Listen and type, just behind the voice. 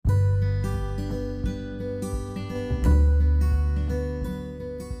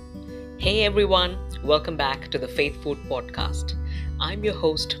Hey everyone, welcome back to the Faith Food Podcast. I'm your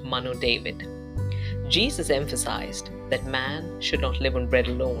host, Manu David. Jesus emphasized that man should not live on bread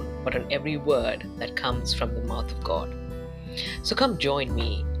alone, but on every word that comes from the mouth of God. So come join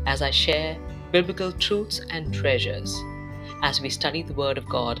me as I share biblical truths and treasures as we study the Word of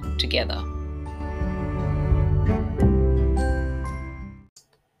God together.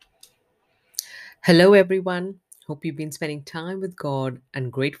 Hello everyone. Hope you've been spending time with God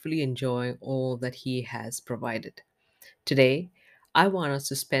and gratefully enjoying all that He has provided. Today, I want us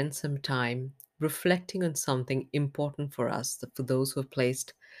to spend some time reflecting on something important for us, for those who have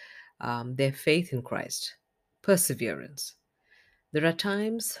placed their faith in Christ: perseverance. There are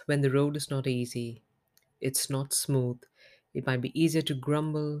times when the road is not easy, it's not smooth, it might be easier to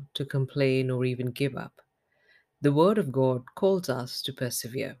grumble, to complain, or even give up. The Word of God calls us to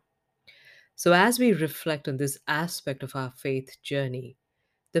persevere. So, as we reflect on this aspect of our faith journey,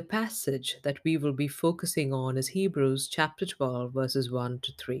 the passage that we will be focusing on is Hebrews chapter 12, verses 1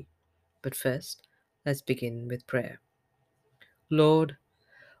 to 3. But first, let's begin with prayer. Lord,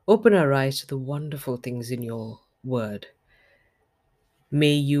 open our eyes to the wonderful things in your word.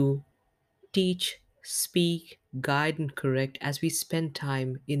 May you teach, speak, guide, and correct as we spend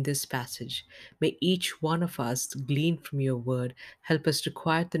time in this passage. May each one of us glean from your word. Help us to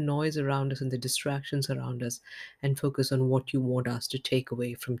quiet the noise around us and the distractions around us and focus on what you want us to take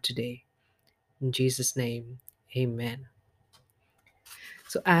away from today. In Jesus' name, amen.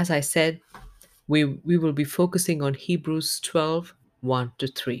 So, as I said, we will be focusing on Hebrews 12, 1 to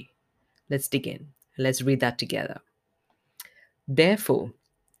 3. Let's dig in. Let's read that together. Therefore,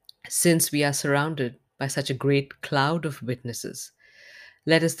 since we are surrounded by such a great cloud of witnesses,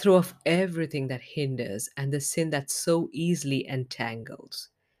 let us throw off everything that hinders and the sin that so easily entangles,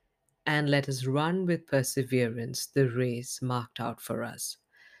 and let us run with perseverance the race marked out for us,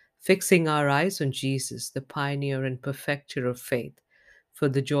 fixing our eyes on Jesus, the pioneer and perfecter of faith. For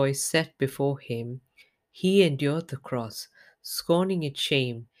the joy set before him, he endured the cross, scorning its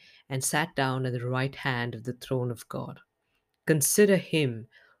shame, and sat down at the right hand of the throne of God. Consider him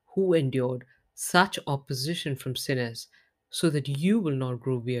who endured such opposition from sinners, so that you will not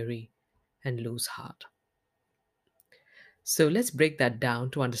grow weary and lose heart. So let's break that down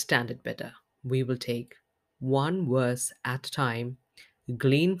to understand it better. We will take one verse at a time,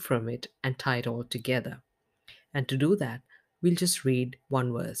 glean from it, and tie it all together. And to do that, we'll just read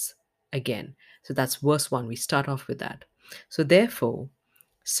one verse again. So that's verse 1. We start off with that. So, therefore,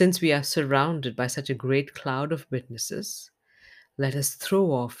 since we are surrounded by such a great cloud of witnesses, let us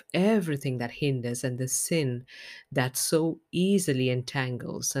throw off everything that hinders and the sin that so easily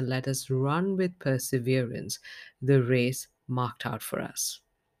entangles, and let us run with perseverance the race marked out for us.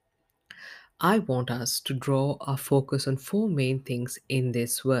 I want us to draw our focus on four main things in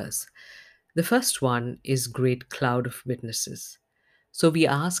this verse. The first one is great cloud of witnesses. So we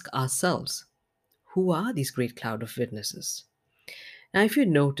ask ourselves, who are these great cloud of witnesses? Now, if you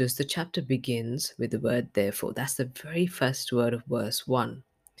notice, the chapter begins with the word therefore. That's the very first word of verse 1.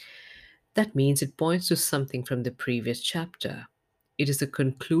 That means it points to something from the previous chapter. It is a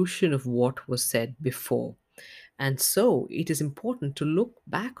conclusion of what was said before. And so it is important to look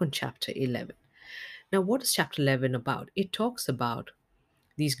back on chapter 11. Now, what is chapter 11 about? It talks about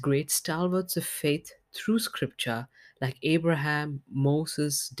these great stalwarts of faith through scripture like Abraham,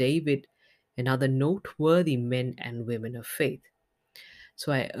 Moses, David, and other noteworthy men and women of faith.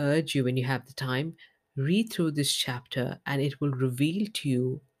 So I urge you, when you have the time, read through this chapter and it will reveal to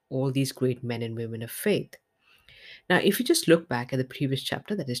you all these great men and women of faith. Now, if you just look back at the previous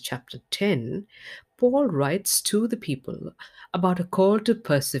chapter, that is chapter 10, Paul writes to the people about a call to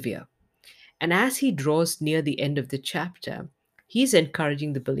persevere. And as he draws near the end of the chapter, he's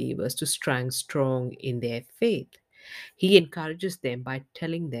encouraging the believers to stand strong in their faith. He encourages them by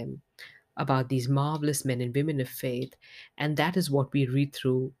telling them about these marvelous men and women of faith, and that is what we read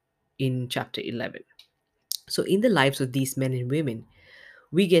through in chapter 11. So, in the lives of these men and women,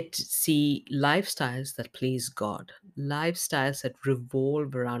 we get to see lifestyles that please God, lifestyles that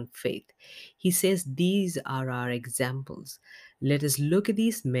revolve around faith. He says these are our examples. Let us look at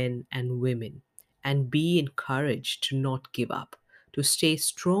these men and women and be encouraged to not give up, to stay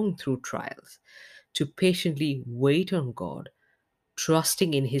strong through trials, to patiently wait on God,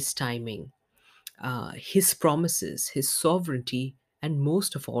 trusting in His timing, His promises, His sovereignty, and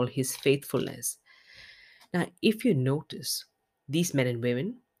most of all, His faithfulness. Now, if you notice, these men and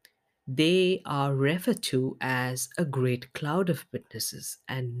women, they are referred to as a great cloud of witnesses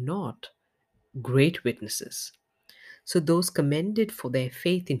and not great witnesses. So, those commended for their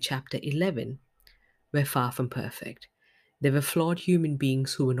faith in chapter 11 were far from perfect. They were flawed human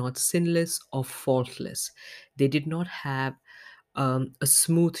beings who were not sinless or faultless. They did not have a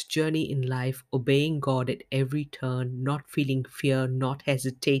smooth journey in life, obeying God at every turn, not feeling fear, not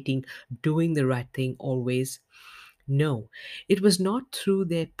hesitating, doing the right thing always. No, it was not through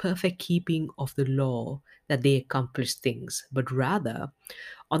their perfect keeping of the law that they accomplished things, but rather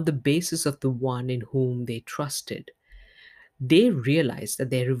on the basis of the one in whom they trusted. They realized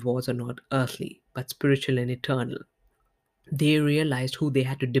that their rewards are not earthly, but spiritual and eternal. They realized who they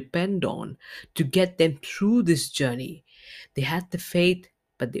had to depend on to get them through this journey. They had the faith,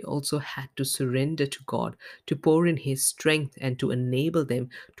 but they also had to surrender to God to pour in His strength and to enable them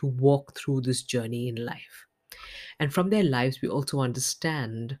to walk through this journey in life. And from their lives, we also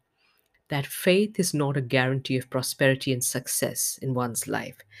understand that faith is not a guarantee of prosperity and success in one's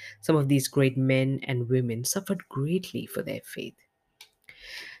life. Some of these great men and women suffered greatly for their faith.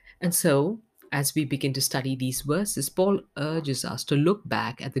 And so, as we begin to study these verses, Paul urges us to look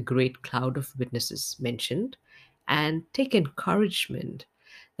back at the great cloud of witnesses mentioned and take encouragement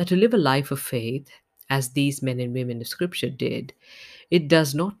that to live a life of faith, as these men and women of Scripture did, it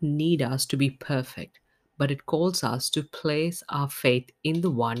does not need us to be perfect, but it calls us to place our faith in the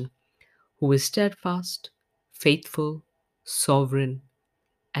one who is steadfast, faithful, sovereign,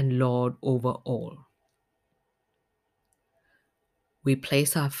 and Lord over all. We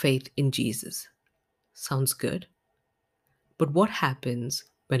place our faith in Jesus. Sounds good. But what happens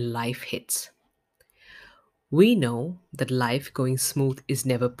when life hits? We know that life going smooth is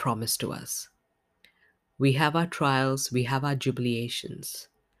never promised to us. We have our trials, we have our jubilations.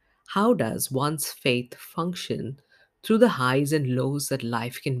 How does one's faith function through the highs and lows that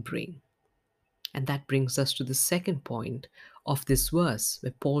life can bring? And that brings us to the second point of this verse,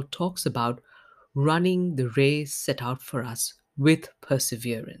 where Paul talks about running the race set out for us with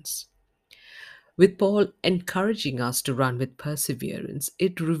perseverance. With Paul encouraging us to run with perseverance,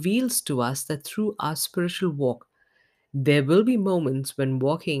 it reveals to us that through our spiritual walk, there will be moments when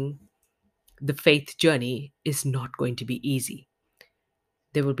walking the faith journey is not going to be easy.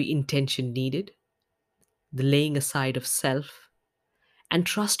 There will be intention needed, the laying aside of self, and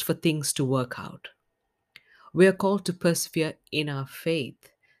trust for things to work out. We are called to persevere in our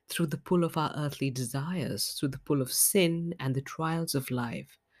faith through the pull of our earthly desires, through the pull of sin and the trials of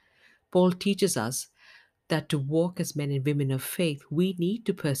life. Paul teaches us that to walk as men and women of faith, we need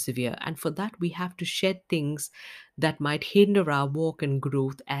to persevere. And for that, we have to shed things that might hinder our walk and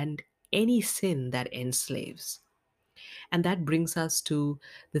growth and any sin that enslaves. And that brings us to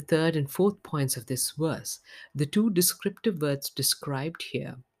the third and fourth points of this verse. The two descriptive words described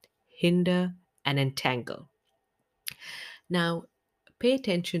here, hinder and entangle. Now, pay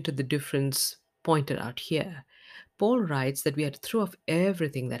attention to the difference pointed out here. Paul writes that we are to throw off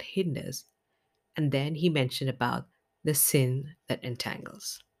everything that hinders, and then he mentioned about the sin that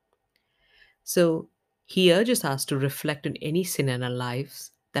entangles. So he urges us to reflect on any sin in our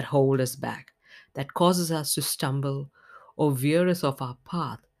lives that hold us back, that causes us to stumble or veer us off our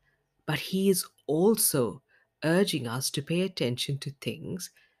path. But he is also urging us to pay attention to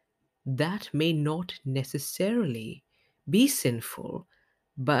things that may not necessarily be sinful,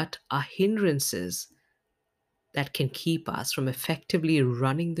 but are hindrances that can keep us from effectively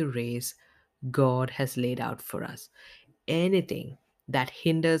running the race God has laid out for us. Anything that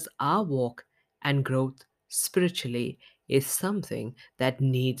hinders our walk and growth spiritually is something that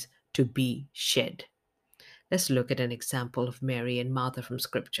needs to be shed. Let's look at an example of Mary and Martha from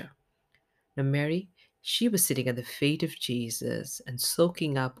Scripture. Now, Mary, she was sitting at the feet of Jesus and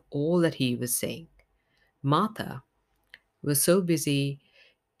soaking up all that he was saying. Martha was so busy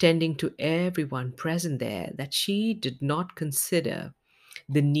tending to everyone present there that she did not consider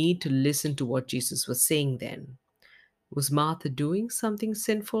the need to listen to what Jesus was saying then. Was Martha doing something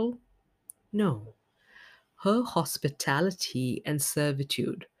sinful? No. Her hospitality and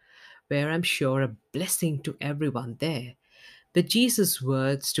servitude were, I'm sure, a blessing to everyone there. But Jesus'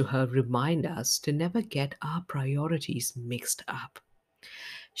 words to her remind us to never get our priorities mixed up.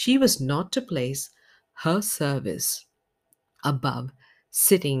 She was not to place her service above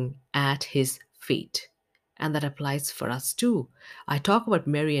sitting at his feet. And that applies for us too. I talk about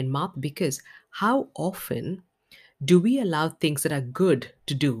Mary and Martha because how often do we allow things that are good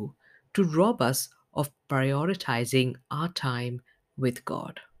to do to rob us of prioritizing our time with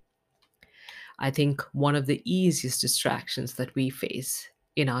God? I think one of the easiest distractions that we face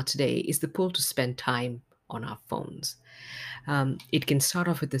in our today is the pull to spend time on our phones. It can start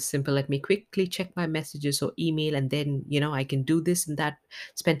off with a simple, let me quickly check my messages or email, and then, I can do this and that,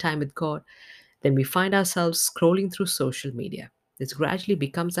 spend time with God. Then we find ourselves scrolling through social media. This gradually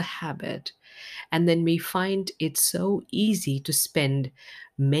becomes a habit, and then we find it so easy to spend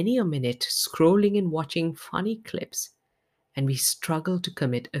many a minute scrolling and watching funny clips, and we struggle to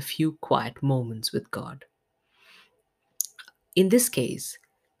commit a few quiet moments with God. In this case,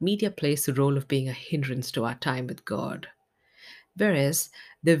 media plays the role of being a hindrance to our time with God, whereas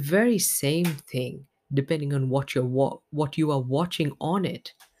the very same thing, depending on what you are watching on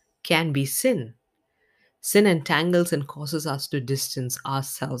it, can be sin. Sin entangles and causes us to distance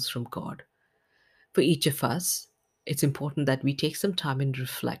ourselves from God. For each of us, it's important that we take some time and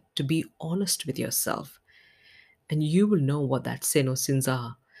reflect, to be honest with yourself, and you will know what that sin or sins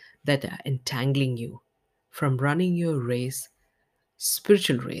are that are entangling you from running your race,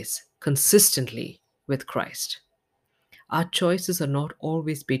 spiritual race, consistently with Christ. Our choices are not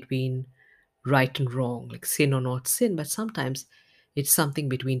always between right and wrong, like sin or not sin, but sometimes it's something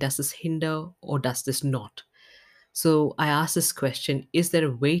between, does this hinder or does this not? So I ask this question: is there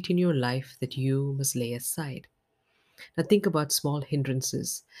a weight in your life that you must lay aside? Now think about small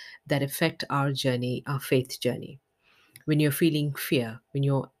hindrances that affect our journey, our faith journey. When you're feeling fear, when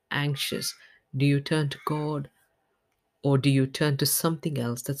you're anxious, do you turn to God, or do you turn to something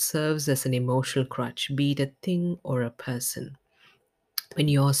else that serves as an emotional crutch, be it a thing or a person? When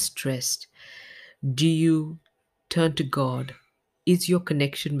you're stressed, do you turn to God? Is your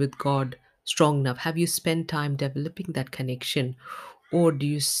connection with God strong enough? Have you spent time developing that connection? Or do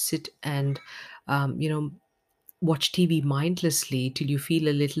you sit and, um, you know, watch TV mindlessly till you feel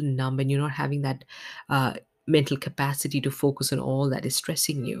a little numb and you're not having that uh, mental capacity to focus on all that is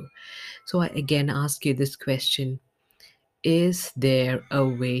stressing you? So I again ask you this question: is there a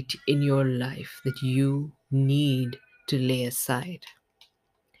weight in your life that you need to lay aside?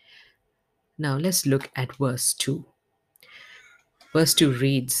 Now let's look at verse 2. Verse 2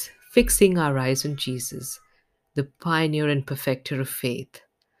 reads, fixing our eyes on Jesus, the pioneer and perfecter of faith.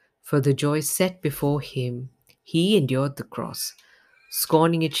 For the joy set before him, he endured the cross,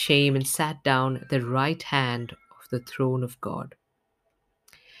 scorning its shame, and sat down at the right hand of the throne of God.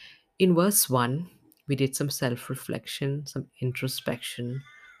 In verse 1, we did some self reflection, some introspection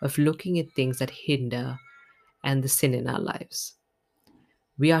of looking at things that hinder and the sin in our lives.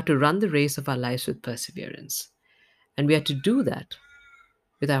 We are to run the race of our lives with perseverance. And we are to do that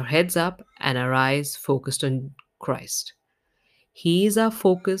with our heads up and our eyes focused on Christ. He is our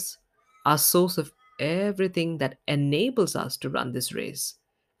focus, our source of everything that enables us to run this race.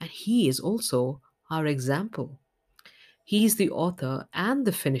 And He is also our example. He is the author and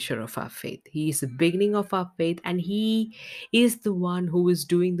the finisher of our faith. He is the beginning of our faith, and He is the one who is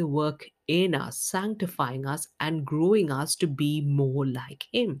doing the work in us, sanctifying us and growing us to be more like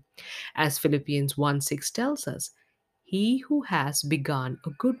Him. As Philippians 1 6 tells us, He who has begun a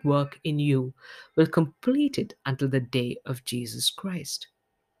good work in you will complete it until the day of Jesus Christ.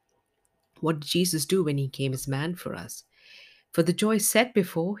 What did Jesus do when He came as man for us? For the joy set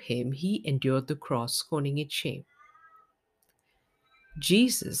before Him, He endured the cross, scorning its shame.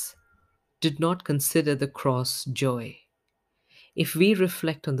 Jesus did not consider the cross joy. If we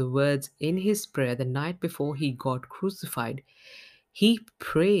reflect on the words in his prayer the night before he got crucified, he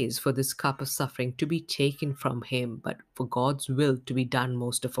prays for this cup of suffering to be taken from him, but for God's will to be done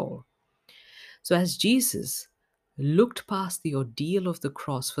most of all. So, as Jesus looked past the ordeal of the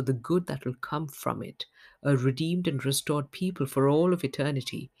cross for the good that will come from it, a redeemed and restored people for all of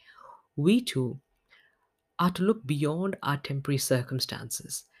eternity, we too are to look beyond our temporary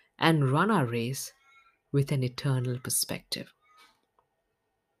circumstances and run our race with an eternal perspective.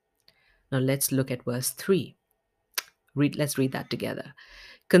 Now let's look at verse 3. Let's read that together.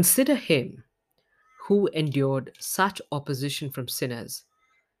 Consider him who endured such opposition from sinners,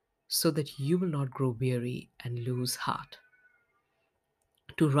 so that you will not grow weary and lose heart.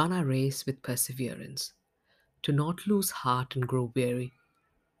 To run our race with perseverance, to not lose heart and grow weary,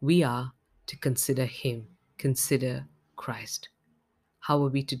 we are to consider him, consider Christ. How are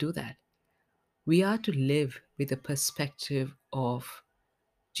we to do that? We are to live with a perspective of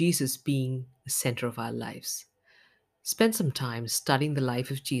Jesus being the center of our lives. Spend some time studying the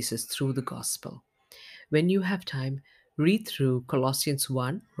life of Jesus through the gospel. When you have time, read through Colossians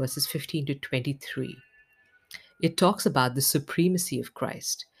 1, verses 15 to 23. It talks about the supremacy of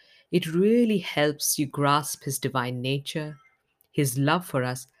Christ. It really helps you grasp his divine nature, his love for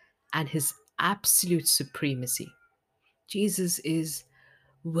us, and his absolute supremacy. Jesus is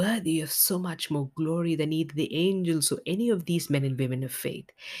worthy of so much more glory than either the angels or any of these men and women of faith.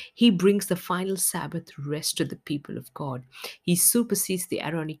 He brings the final Sabbath rest to the people of God. He supersedes the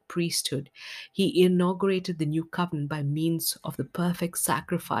Aaronic priesthood. He inaugurated the new covenant by means of the perfect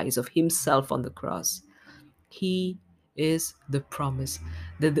sacrifice of himself on the cross. He is the promise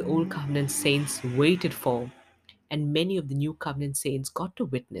that the Old Covenant saints waited for, and many of the New Covenant saints got to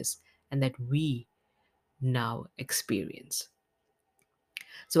witness, and that we now experience.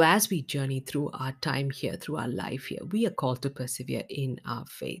 So, as we journey through our time here, through our life here, we are called to persevere in our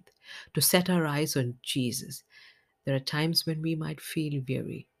faith, to set our eyes on Jesus. There are times when we might feel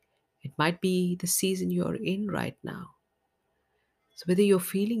weary. It might be the season you're in right now. So, whether you're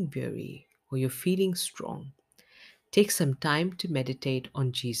feeling weary or you're feeling strong, take some time to meditate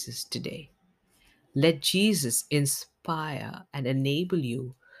on Jesus today. Let Jesus inspire and enable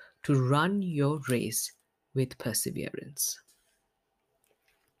you to run your race with perseverance.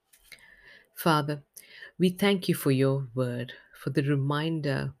 Father, we thank you for your word, for the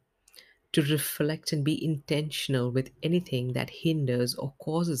reminder to reflect and be intentional with anything that hinders or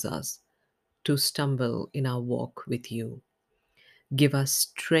causes us to stumble in our walk with you. Give us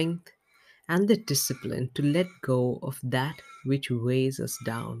strength and the discipline to let go of that which weighs us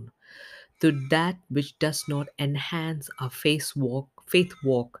down, to that which does not enhance our faith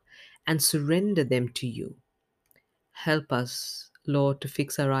walk, and surrender them to you. Help us, Lord, to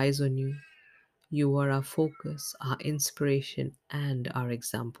fix our eyes on you. You are our focus, our inspiration, and our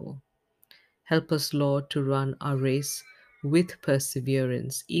example. Help us, Lord, to run our race with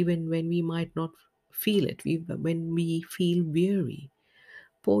perseverance, even when we might not feel it, when we feel weary.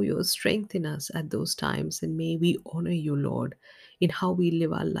 Pour your strength in us at those times, and may we honor you, Lord, in how we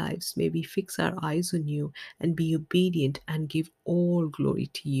live our lives. May we fix our eyes on you and be obedient and give all glory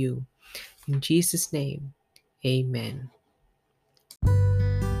to you. In Jesus' name, amen.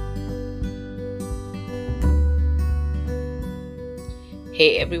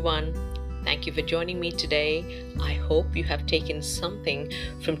 Hey everyone, thank you for joining me today. I hope you have taken something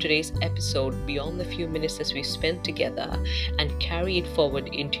from today's episode beyond the few minutes that we spent together and carry it forward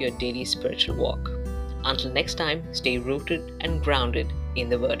into your daily spiritual walk. Until next time, stay rooted and grounded in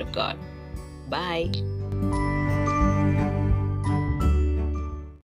the Word of God. Bye.